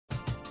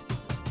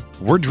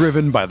We're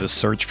driven by the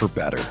search for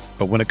better.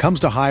 But when it comes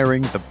to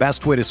hiring, the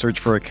best way to search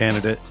for a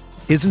candidate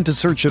isn't to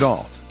search at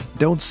all.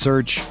 Don't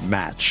search,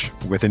 match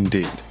with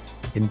Indeed.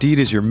 Indeed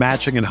is your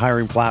matching and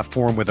hiring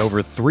platform with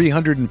over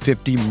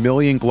 350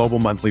 million global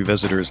monthly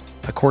visitors,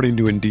 according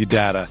to Indeed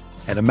data,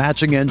 and a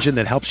matching engine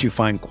that helps you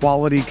find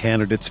quality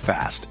candidates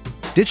fast.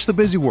 Ditch the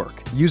busy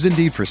work. Use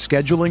Indeed for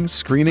scheduling,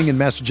 screening, and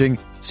messaging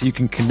so you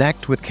can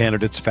connect with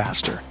candidates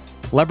faster.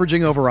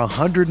 Leveraging over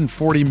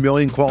 140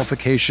 million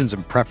qualifications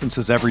and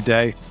preferences every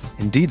day,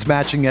 Indeed's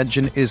matching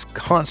engine is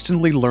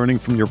constantly learning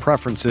from your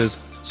preferences,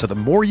 so the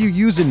more you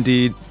use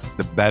Indeed,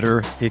 the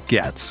better it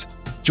gets.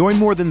 Join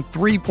more than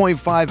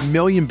 3.5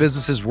 million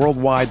businesses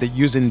worldwide that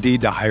use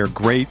Indeed to hire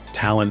great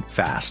talent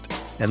fast.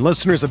 And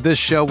listeners of this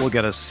show will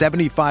get a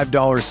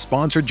 $75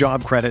 sponsored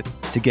job credit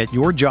to get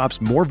your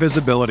jobs more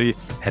visibility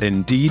at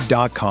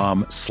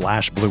Indeed.com/Blue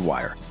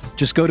Wire.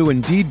 Just go to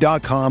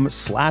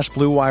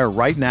Indeed.com/Blue Wire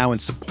right now and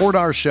support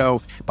our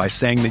show by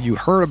saying that you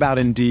heard about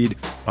Indeed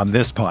on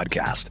this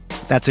podcast.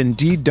 That's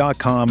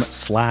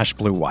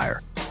Indeed.com/Blue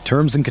Wire.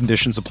 Terms and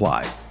conditions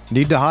apply.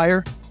 Need to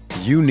hire?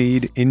 You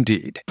need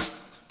Indeed.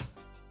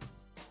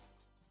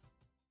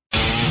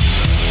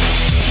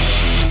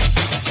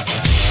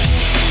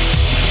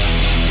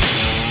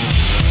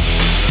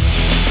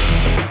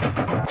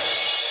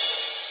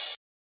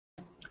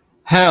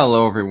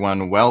 Hello,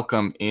 everyone.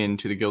 Welcome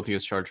into the Guilty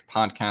as Charged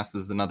podcast.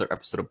 This is another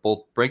episode of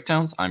Bolt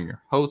Breakdowns. I'm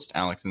your host,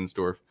 Alex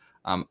Insdorf.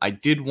 I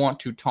did want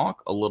to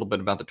talk a little bit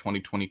about the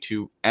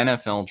 2022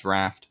 NFL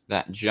draft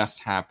that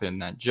just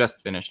happened, that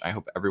just finished. I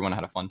hope everyone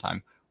had a fun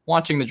time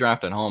watching the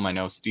draft at home. I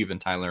know Steve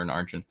and Tyler and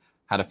Arjun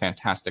had a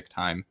fantastic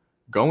time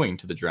going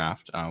to the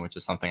draft, which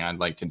is something I'd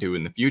like to do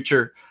in the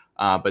future.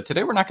 But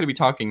today we're not going to be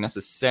talking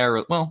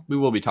necessarily, well, we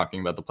will be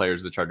talking about the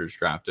players the Chargers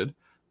drafted.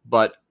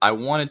 But I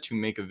wanted to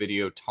make a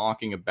video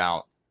talking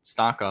about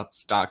stock up,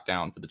 stock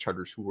down for the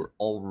Chargers who were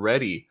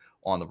already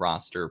on the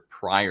roster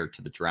prior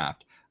to the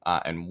draft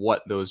and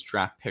what those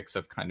draft picks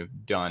have kind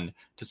of done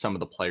to some of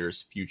the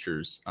players'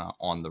 futures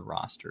on the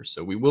roster.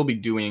 So we will be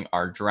doing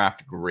our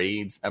draft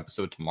grades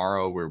episode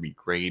tomorrow where we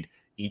grade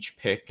each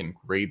pick and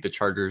grade the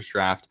Chargers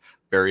draft.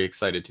 Very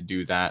excited to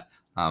do that.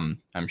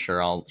 I'm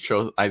sure I'll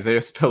show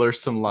Isaiah Spiller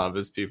some love,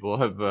 as people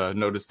have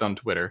noticed on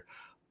Twitter.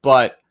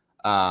 But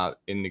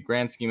in the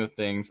grand scheme of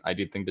things, I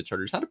did think the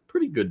Chargers had a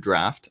pretty good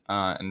draft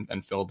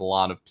and filled a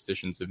lot of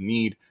positions of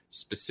need.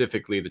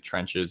 Specifically, the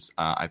trenches,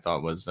 I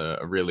thought was a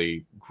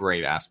really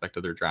great aspect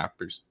of their draft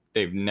because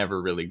they've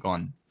never really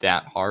gone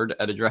that hard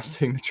at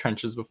addressing the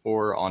trenches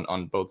before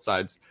on both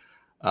sides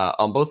of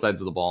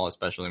the ball,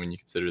 especially when you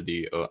consider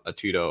the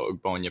Atudo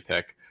Ogbonya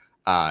pick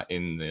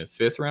in the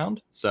 5th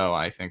round. So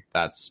I think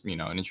that's,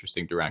 an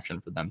interesting direction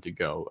for them to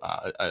go,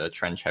 a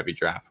trench heavy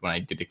draft when I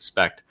did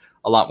expect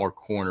a lot more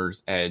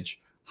corners,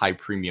 edge, high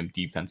premium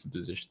defensive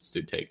positions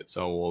to take it.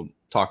 So we'll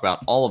talk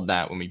about all of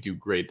that when we do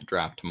grade the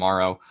draft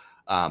tomorrow.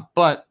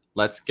 But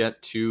let's get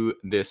to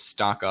this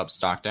stock up,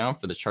 stock down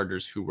for the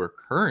Chargers who were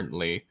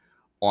currently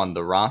on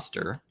the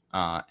roster.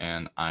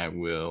 And I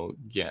will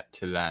get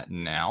to that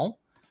now.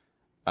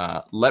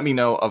 Let me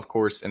know, of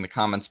course, in the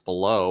comments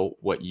below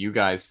what you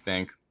guys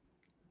think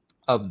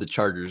of the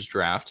Chargers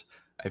draft.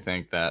 I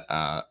think that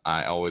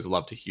I always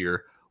love to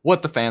hear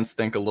what the fans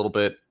think a little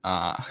bit.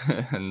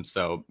 And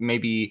so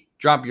maybe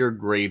drop your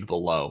grade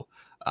below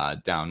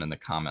down in the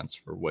comments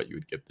for what you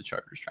would give the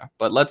Chargers draft.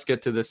 But let's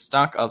get to this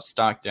stock up,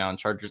 stock down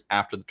Chargers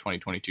after the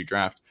 2022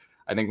 draft.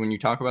 I think when you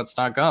talk about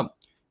stock up,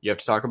 you have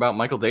to talk about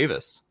Michael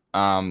Davis.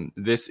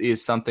 This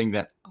is something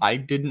that I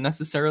didn't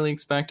necessarily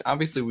expect.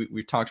 Obviously,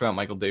 we've talked about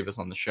Michael Davis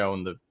on the show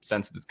in the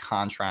sense of his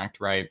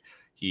contract, right?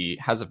 He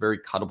has a very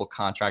cuttable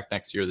contract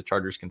next year. The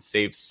Chargers can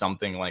save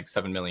something like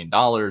 $7 million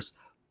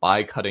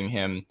by cutting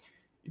him.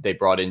 They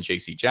brought in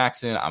J.C.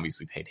 Jackson,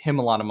 obviously paid him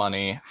a lot of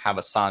money, have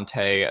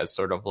Asante as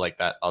sort of like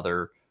that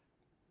other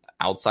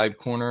outside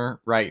corner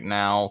right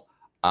now.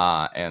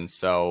 And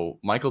so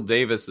Michael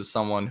Davis is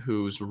someone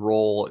whose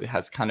role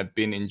has kind of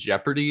been in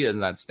jeopardy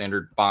in that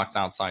standard box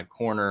outside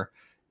corner.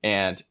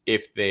 And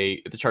if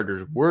the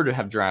Chargers were to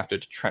have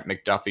drafted Trent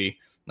McDuffie,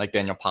 like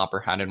Daniel Popper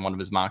had in one of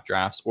his mock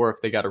drafts, or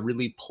if they got a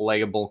really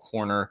playable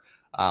corner,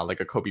 like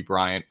a Kobe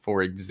Bryant,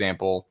 for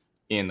example,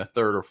 in the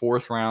 3rd or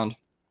 4th round,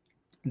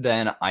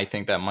 then I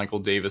think that Michael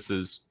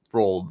Davis's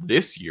role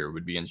this year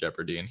would be in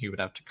jeopardy, and he would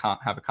have to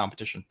have a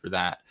competition for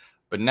that.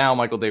 But now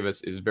Michael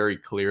Davis is very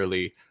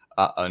clearly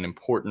an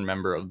important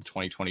member of the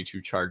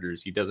 2022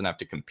 Chargers. He doesn't have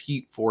to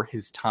compete for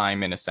his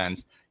time in a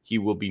sense. He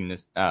will be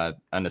a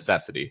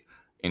necessity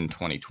in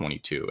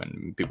 2022,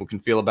 and people can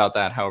feel about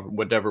that however,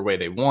 whatever way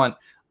they want.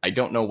 I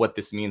don't know what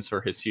this means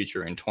for his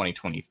future in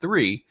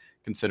 2023,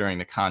 considering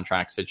the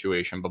contract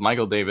situation, but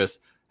Michael Davis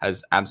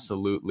has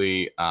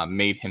absolutely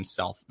made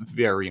himself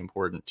very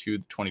important to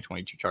the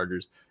 2022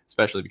 Chargers,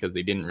 especially because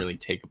they didn't really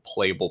take a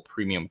playable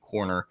premium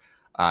corner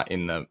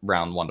in the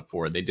round 1 to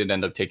 4. They did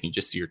end up taking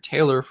Jasir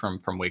Taylor from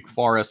Wake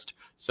Forest,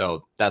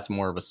 so that's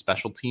more of a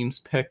special teams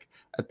pick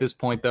at this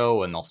point,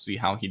 though, and I'll see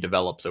how he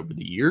develops over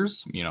the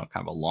years. Kind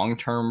of a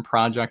long-term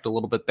project a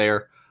little bit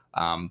there.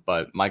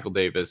 But Michael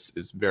Davis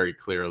is very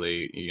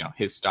clearly,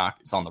 his stock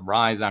is on the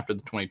rise after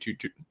the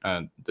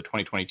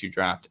 2022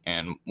 draft,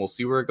 and we'll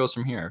see where it goes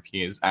from here if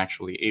he is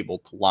actually able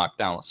to lock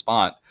down a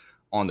spot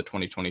on the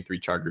 2023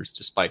 Chargers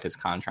despite his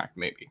contract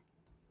maybe.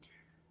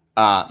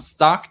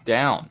 Stock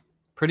down.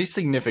 Pretty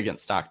significant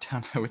stock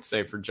down, I would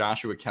say, for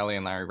Joshua Kelly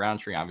and Larry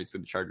Roundtree.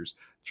 Obviously, the Chargers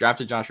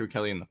drafted Joshua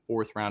Kelly in the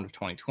 4th round of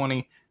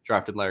 2020,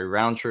 drafted Larry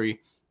Roundtree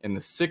in the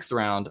 6th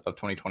round of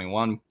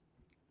 2021.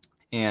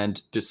 And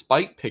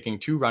despite picking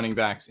 2 running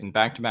backs in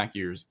back-to-back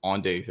years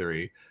on day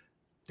 3,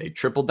 they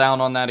tripled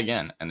down on that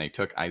again, and they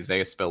took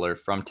Isaiah Spiller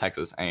from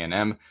Texas A&M.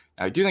 Now,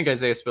 I do think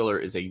Isaiah Spiller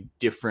is a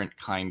different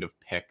kind of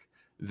pick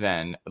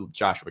than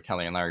Joshua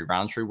Kelly and Larry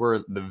Roundtree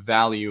were. The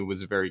value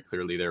was very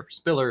clearly there for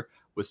Spiller,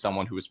 was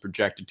someone who was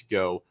projected to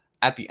go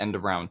at the end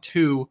of round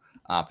 2,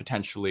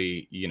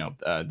 potentially,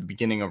 the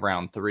beginning of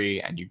round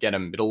 3, and you get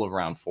him middle of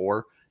round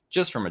 4.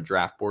 Just from a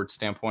draft board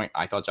standpoint,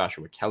 I thought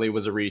Joshua Kelly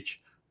was a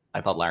reach.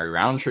 I thought Larry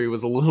Roundtree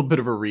was a little bit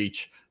of a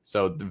reach.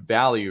 So the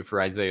value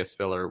for Isaiah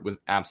Spiller was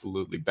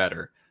absolutely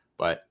better.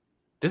 But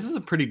this is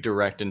a pretty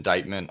direct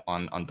indictment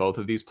on both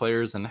of these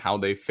players and how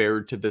they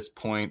fared to this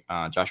point.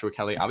 Joshua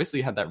Kelly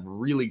obviously had that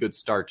really good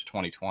start to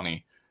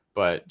 2020,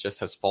 but just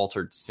has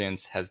faltered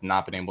since, has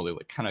not been able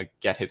to kind of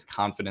get his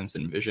confidence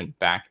and vision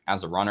back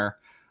as a runner.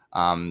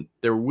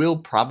 There will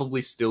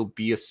probably still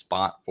be a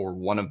spot for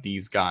one of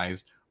these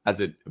guys as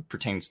it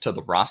pertains to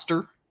the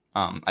roster.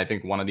 I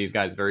think one of these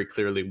guys very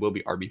clearly will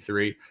be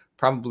RB3,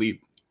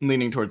 probably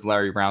leaning towards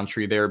Larry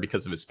Roundtree there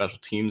because of his special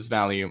teams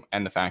value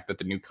and the fact that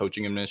the new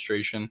coaching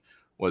administration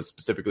was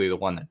specifically the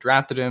one that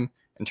drafted him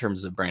in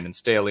terms of Brandon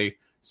Staley.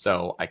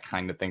 So I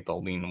kind of think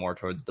they'll lean more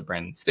towards the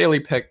Brandon Staley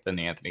pick than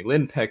the Anthony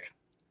Lynn pick.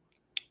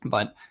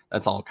 But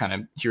that's all kind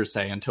of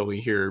hearsay until we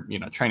hear,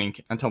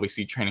 until we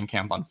see training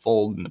camp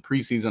unfold and the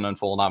preseason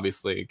unfold.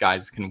 Obviously,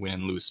 guys can win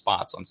and lose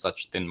spots on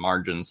such thin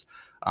margins.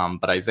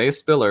 But Isaiah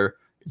Spiller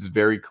is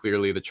very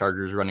clearly the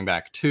Chargers running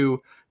back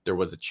 2. There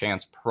was a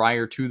chance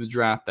prior to the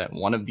draft that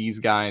one of these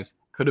guys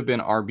could have been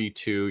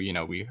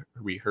RB2.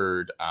 We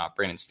heard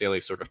Brandon Staley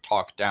sort of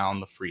talk down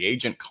the free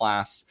agent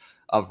class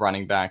of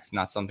running backs,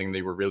 not something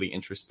they were really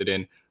interested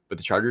in. But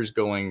the Chargers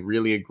going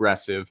really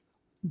aggressive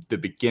the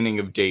beginning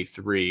of day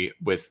 3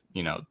 with,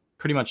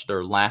 pretty much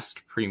their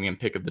last premium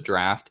pick of the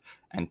draft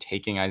and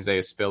taking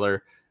Isaiah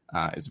Spiller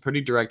is a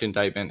pretty direct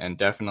indictment and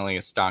definitely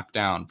a stock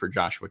down for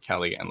Joshua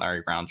Kelly and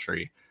Larry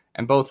Roundtree,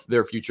 and both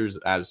their futures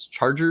as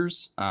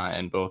Chargers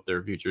and both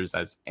their futures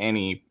as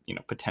any,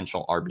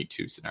 potential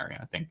RB2 scenario.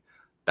 I think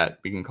that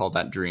we can call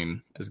that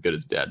dream as good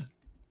as dead.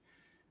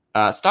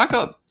 Stock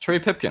up Trey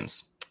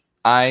Pipkins.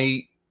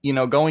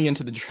 Going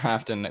into the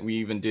draft, and we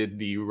even did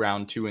the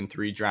round 2 and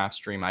 3 draft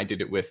stream. I did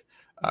it with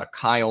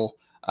Kyle,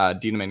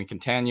 Dina and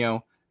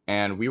Catania,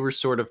 and we were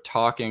sort of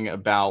talking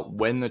about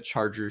when the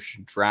Chargers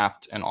should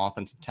draft an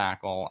offensive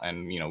tackle.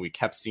 And, we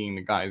kept seeing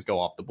the guys go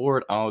off the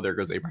board. Oh, there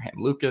goes Abraham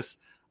Lucas.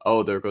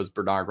 Oh, there goes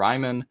Bernhard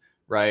Raimann,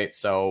 right?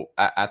 So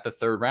at the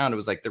 3rd round, it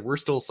was like there were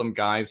still some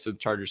guys for the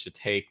Chargers to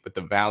take, but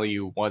the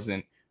value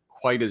wasn't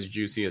quite as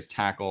juicy as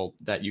tackle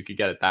that you could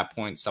get at that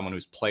point, someone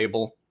who's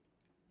playable.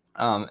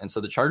 And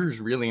so the Chargers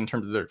really, in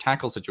terms of their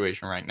tackle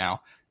situation right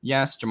now,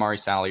 yes, Jamari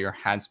Salyer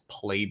has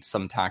played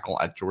some tackle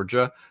at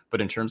Georgia,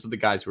 but in terms of the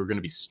guys who are going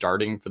to be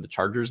starting for the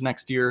Chargers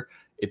next year,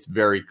 it's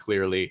very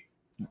clearly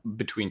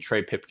between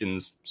Trey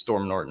Pipkins,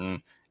 Storm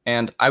Norton,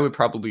 and I would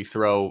probably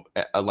throw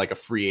a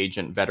free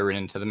agent veteran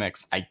into the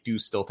mix. I do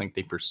still think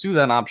they pursue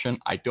that option.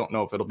 I don't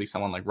know if it'll be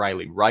someone like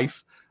Riley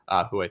Reiff,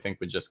 who I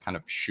think would just kind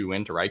of shoe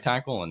into right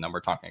tackle, and then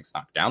we're talking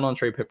stock down on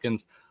Trey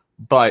Pipkins.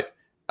 But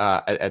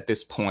at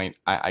this point,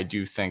 I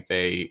do think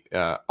they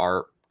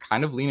are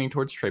kind of leaning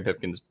towards Trey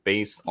Pipkins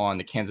based on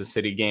the Kansas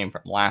City game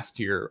from last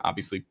year.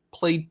 Obviously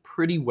played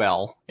pretty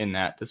well in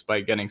that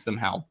despite getting some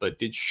help, but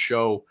did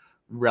show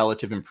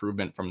relative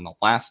improvement from the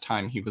last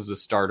time he was a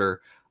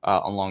starter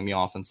along the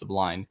offensive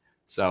line.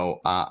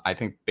 So I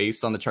think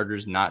based on the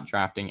Chargers not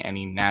drafting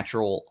any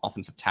natural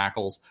offensive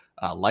tackles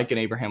like an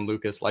Abraham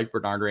Lucas, like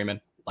Bernhard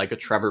Raimann, like a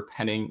Trevor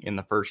Penning in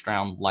the 1st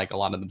round, like a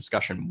lot of the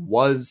discussion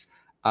was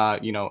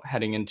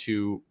heading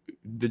into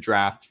the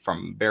draft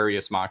from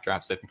various mock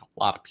drafts. I think a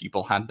lot of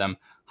people had them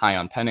high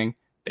on Penning.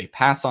 They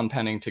passed on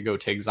Penning to go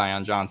take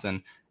Zion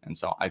Johnson. And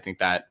so I think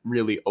that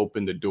really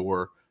opened the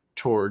door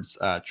towards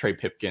Trey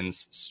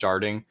Pipkins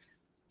starting.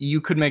 You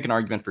could make an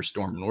argument for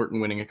Storm Norton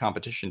winning a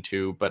competition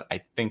too, but I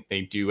think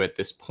they do at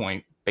this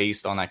point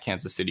based on that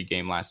Kansas City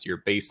game last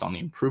year, based on the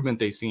improvement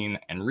they've seen,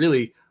 and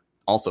really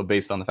also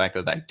based on the fact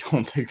that I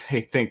don't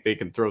think they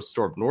can throw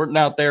Storm Norton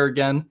out there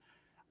again.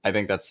 I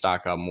think that's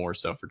stock up more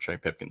so for Trey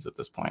Pipkins at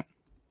this point.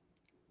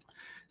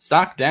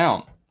 Stock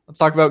down. Let's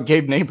talk about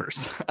Gabe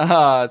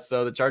Nabers.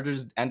 So the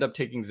Chargers end up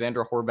taking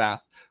Xander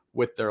Horvath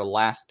with their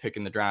last pick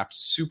in the draft.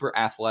 Super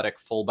athletic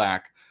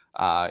fullback,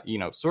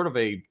 sort of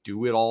a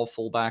do-it-all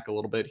fullback a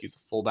little bit. He's a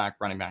fullback,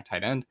 running back,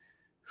 tight end.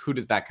 Who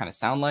does that kind of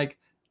sound like?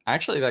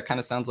 Actually, that kind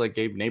of sounds like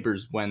Gabe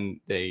Nabers when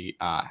they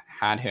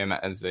had him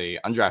as a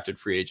undrafted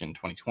free agent in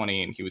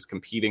 2020, and he was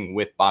competing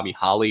with Bobby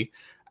Holly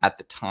at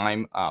the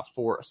time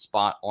for a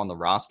spot on the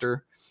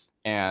roster.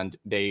 and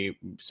they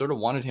sort of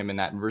wanted him in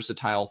that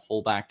versatile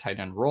fullback tight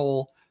end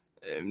role.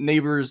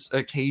 Neighbors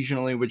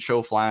occasionally would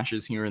show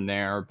flashes here and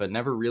there, but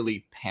never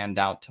really panned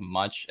out to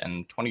much.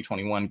 And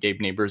 2021, Gabe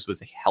Neighbors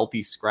was a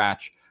healthy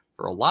scratch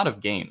for a lot of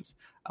games.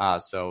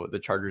 So the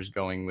Chargers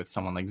going with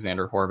someone like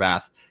Xander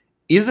Horvath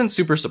isn't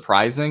super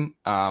surprising.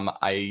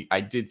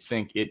 I did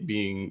think it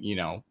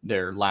being,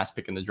 their last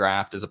pick in the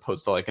draft as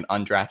opposed to like an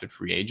undrafted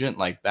free agent,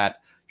 like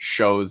that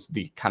shows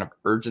the kind of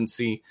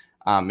urgency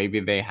maybe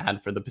they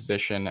had for the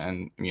position.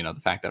 And,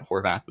 the fact that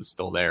Horvath was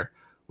still there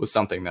was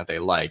something that they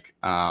like.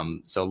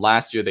 So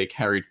last year they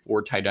carried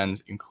 4 tight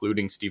ends,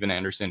 including Steven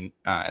Anderson,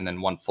 and then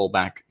 1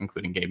 fullback,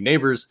 including Gabe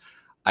Neighbors.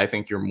 I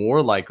think you're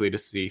more likely to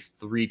see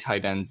 3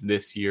 tight ends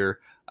this year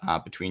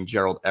between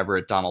Gerald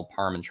Everett, Donald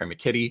Parham, and Trey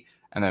McKitty,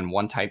 and then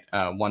 1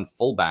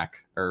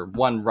 fullback or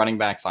 1 running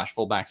back /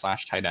 fullback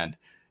 / tight end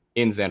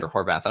in Xander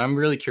Horvath. And I'm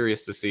really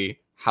curious to see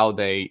how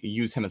they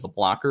use him as a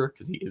blocker,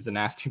 because he is a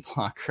nasty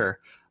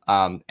blocker,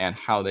 and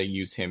how they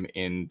use him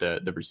in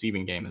the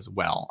receiving game as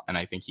well. And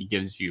I think he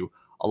gives you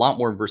a lot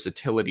more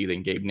versatility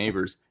than Gabe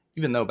Neighbors,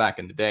 even though back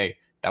in the day,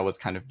 that was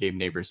kind of Gabe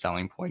Neighbors'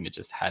 selling point. It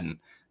just hadn't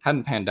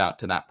panned out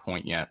to that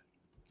point yet.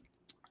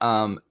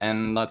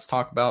 And let's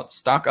talk about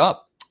stock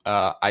up.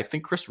 I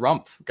think Chris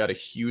Rumph got a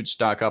huge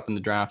stock up in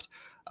the draft.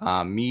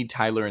 Me,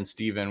 Tyler, and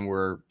Steven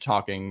were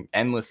talking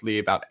endlessly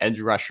about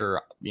edge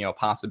rusher,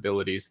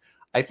 possibilities.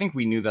 I think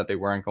we knew that they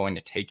weren't going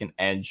to take an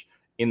edge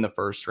in the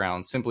first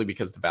round simply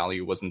because the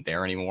value wasn't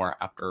there anymore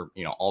after,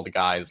 all the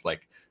guys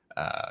like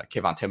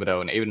Kayvon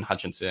Thibodeau and Aiden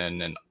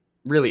Hutchinson and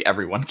really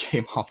everyone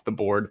came off the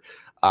board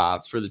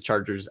for the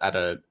Chargers at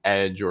a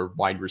edge or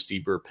wide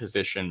receiver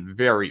position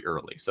very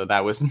early. So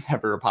that was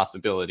never a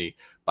possibility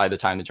by the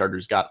time the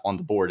Chargers got on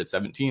the board at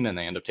 17, and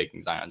they end up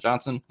taking Zion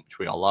Johnson, which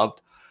we all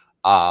loved.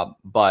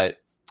 But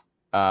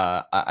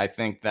I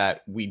think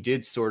that we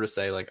did sort of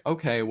say like,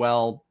 okay,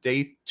 well,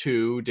 day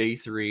 2, day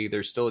 3,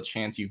 there's still a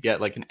chance you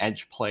get like an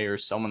edge player,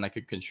 someone that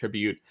could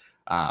contribute,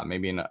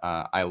 maybe an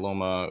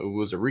Ialoma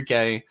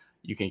Uwuzurike.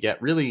 You can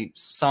get really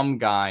some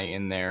guy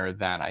in there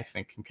that I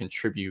think can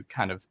contribute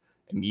kind of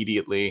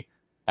immediately.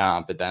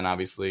 But then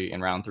obviously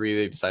in round 3,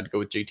 they decided to go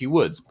with JT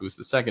Woods, boost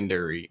the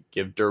secondary,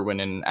 give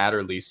Derwin and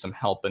Adderley some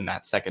help in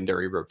that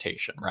secondary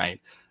rotation,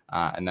 right?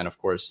 And then, of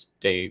course,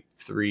 day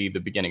 3, the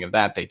beginning of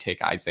that, they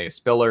take Isaiah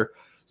Spiller.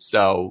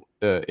 So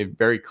it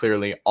very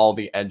clearly all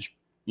the edge,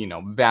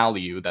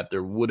 value that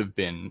there would have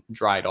been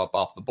dried up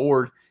off the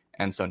board.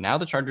 And so now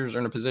the Chargers are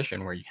in a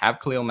position where you have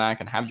Khalil Mack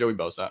and have Joey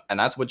Bosa, and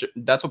that's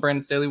what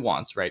Brandon Staley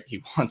wants, right?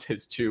 He wants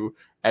his 2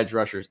 edge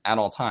rushers at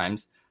all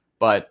times.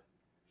 But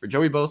for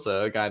Joey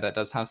Bosa, a guy that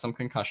does have some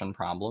concussion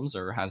problems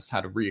or has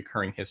had a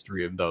reoccurring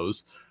history of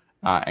those,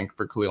 and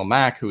for Khalil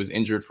Mack, who was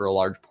injured for a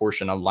large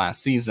portion of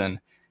last season,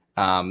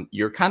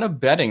 you're kind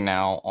of betting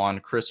now on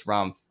Chris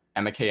Rumph,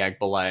 Emeka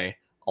Egbole,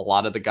 a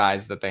lot of the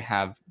guys that they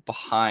have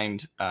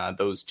behind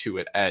those 2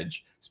 at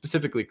edge.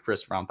 Specifically,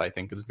 Chris Rumph, I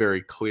think, is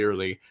very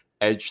clearly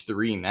edge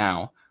 3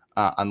 now,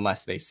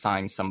 unless they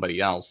sign somebody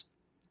else.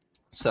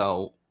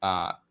 So,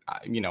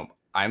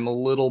 I'm a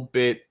little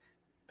bit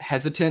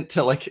hesitant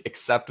to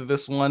accept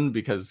this one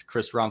because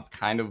Chris Rumph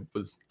kind of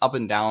was up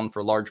and down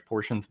for large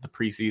portions of the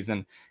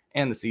preseason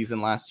and the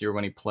season last year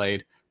when he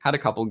played, had a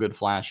couple good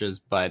flashes,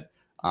 but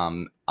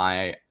I'm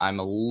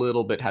a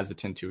little bit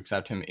hesitant to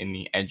accept him in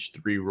the edge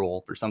 3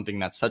 role for something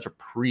that's such a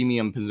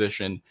premium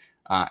position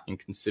in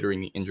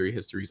considering the injury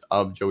histories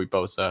of Joey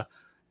Bosa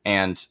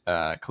and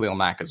Khalil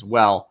Mack as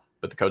well.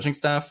 But the coaching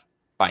staff,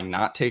 by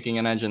not taking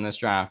an edge in this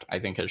draft, I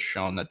think has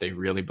shown that they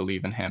really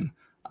believe in him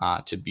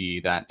to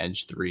be that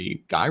edge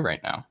 3 guy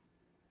right now.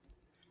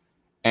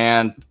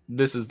 And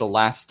this is the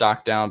last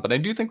stock down, but I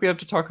do think we have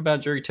to talk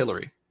about Jerry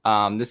Tillery.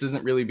 This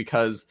isn't really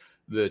because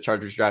the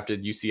Chargers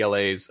drafted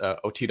UCLA's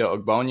Otito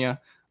Ogbonnia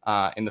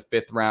in the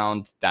 5th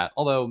round. That,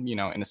 although,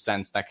 in a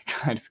sense, that could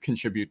kind of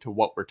contribute to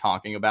what we're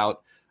talking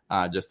about.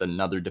 Just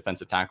another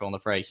defensive tackle in the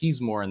fray. He's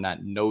more in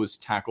that nose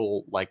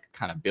tackle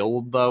kind of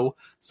build, though.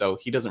 So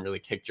he doesn't really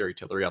kick Jerry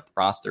Tillery off the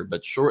roster.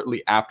 But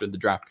shortly after the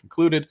draft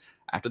concluded,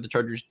 after the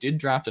Chargers did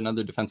draft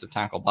another defensive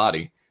tackle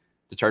body,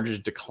 the Chargers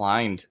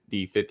declined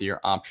the 5th-year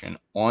option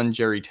on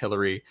Jerry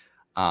Tillery.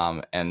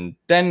 And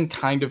then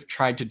kind of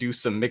tried to do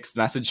some mixed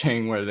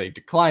messaging where they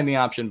declined the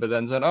option, but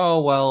then said, oh,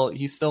 well,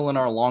 he's still in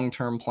our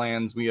long-term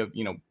plans. We have,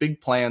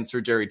 big plans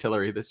for Jerry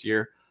Tillery this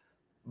year,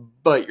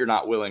 but you're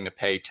not willing to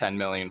pay $10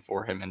 million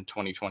for him in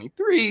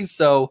 2023.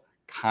 So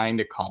kind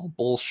of call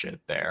bullshit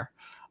there.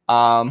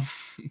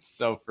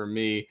 So for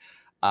me,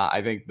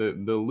 I think the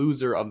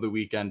loser of the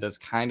weekend does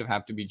kind of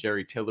have to be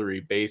Jerry Tillery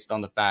based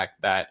on the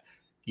fact that,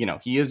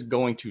 he is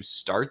going to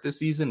start the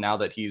season now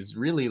that he's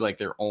really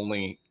their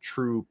only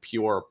true,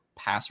 pure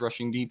pass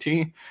rushing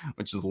DT,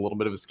 which is a little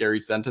bit of a scary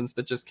sentence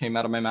that just came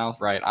out of my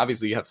mouth, right?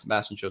 Obviously, you have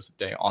Sebastian Joseph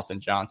Day, Austin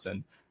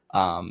Johnson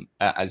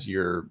as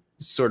your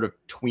sort of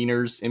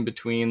tweeners in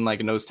between a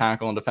nose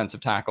tackle and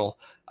defensive tackle.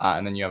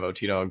 And then you have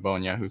Otito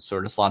Ogbonnia, who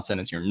sort of slots in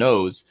as your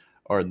nose,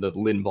 or the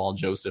Linval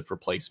Joseph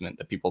replacement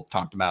that people have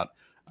talked about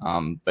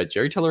But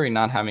Jerry Tillery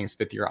not having his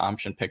 5th-year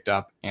option picked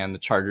up, and the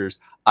Chargers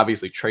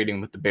obviously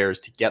trading with the Bears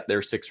to get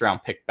their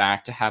 6th-round pick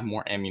back to have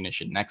more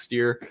ammunition next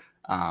year.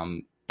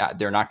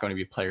 They're not going to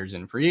be players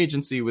in free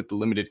agency with the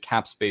limited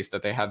cap space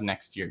that they have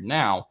next year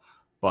now.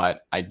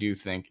 But I do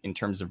think in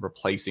terms of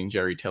replacing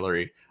Jerry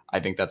Tillery, I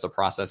think that's a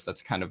process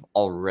that's kind of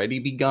already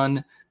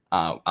begun,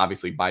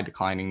 obviously by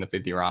declining the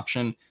 5th-year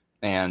option.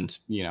 And,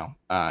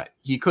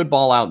 he could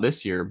ball out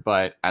this year,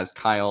 but as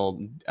Kyle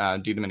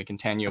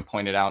DiDomenico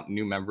pointed out,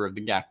 new member of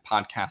the GAC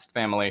podcast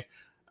family,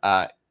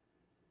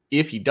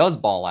 if he does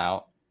ball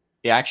out,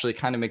 it actually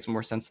kind of makes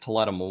more sense to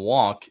let him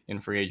walk in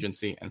free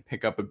agency and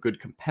pick up a good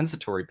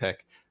compensatory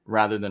pick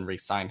rather than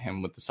re-sign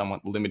him with the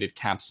somewhat limited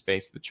cap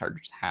space the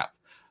Chargers have.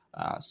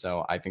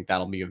 So I think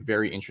that'll be a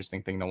very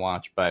interesting thing to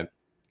watch. But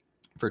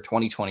for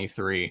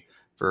 2023,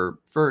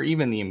 for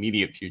even the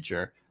immediate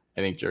future,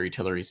 I think Jerry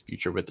Tillery's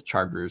future with the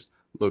Chargers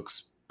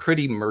looks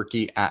pretty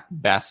murky at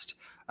best,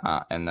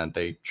 and that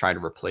they try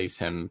to replace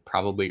him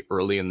probably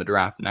early in the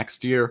draft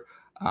next year,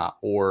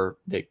 or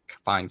they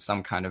find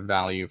some kind of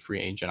value free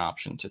agent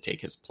option to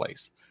take his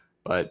place.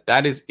 But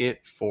that is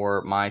it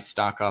for my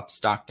stock up,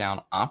 stock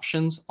down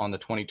options on the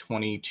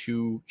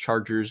 2022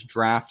 Chargers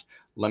draft.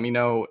 Let me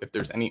know if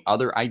there's any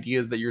other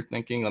ideas that you're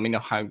thinking. Let me know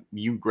how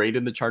you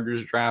graded the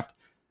Chargers draft.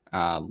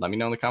 Let me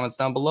know in the comments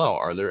down below.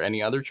 Are there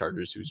any other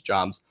Chargers whose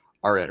jobs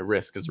are at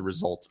risk as a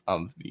result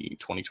of the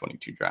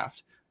 2022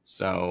 draft?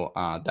 So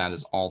that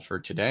is all for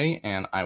today, and I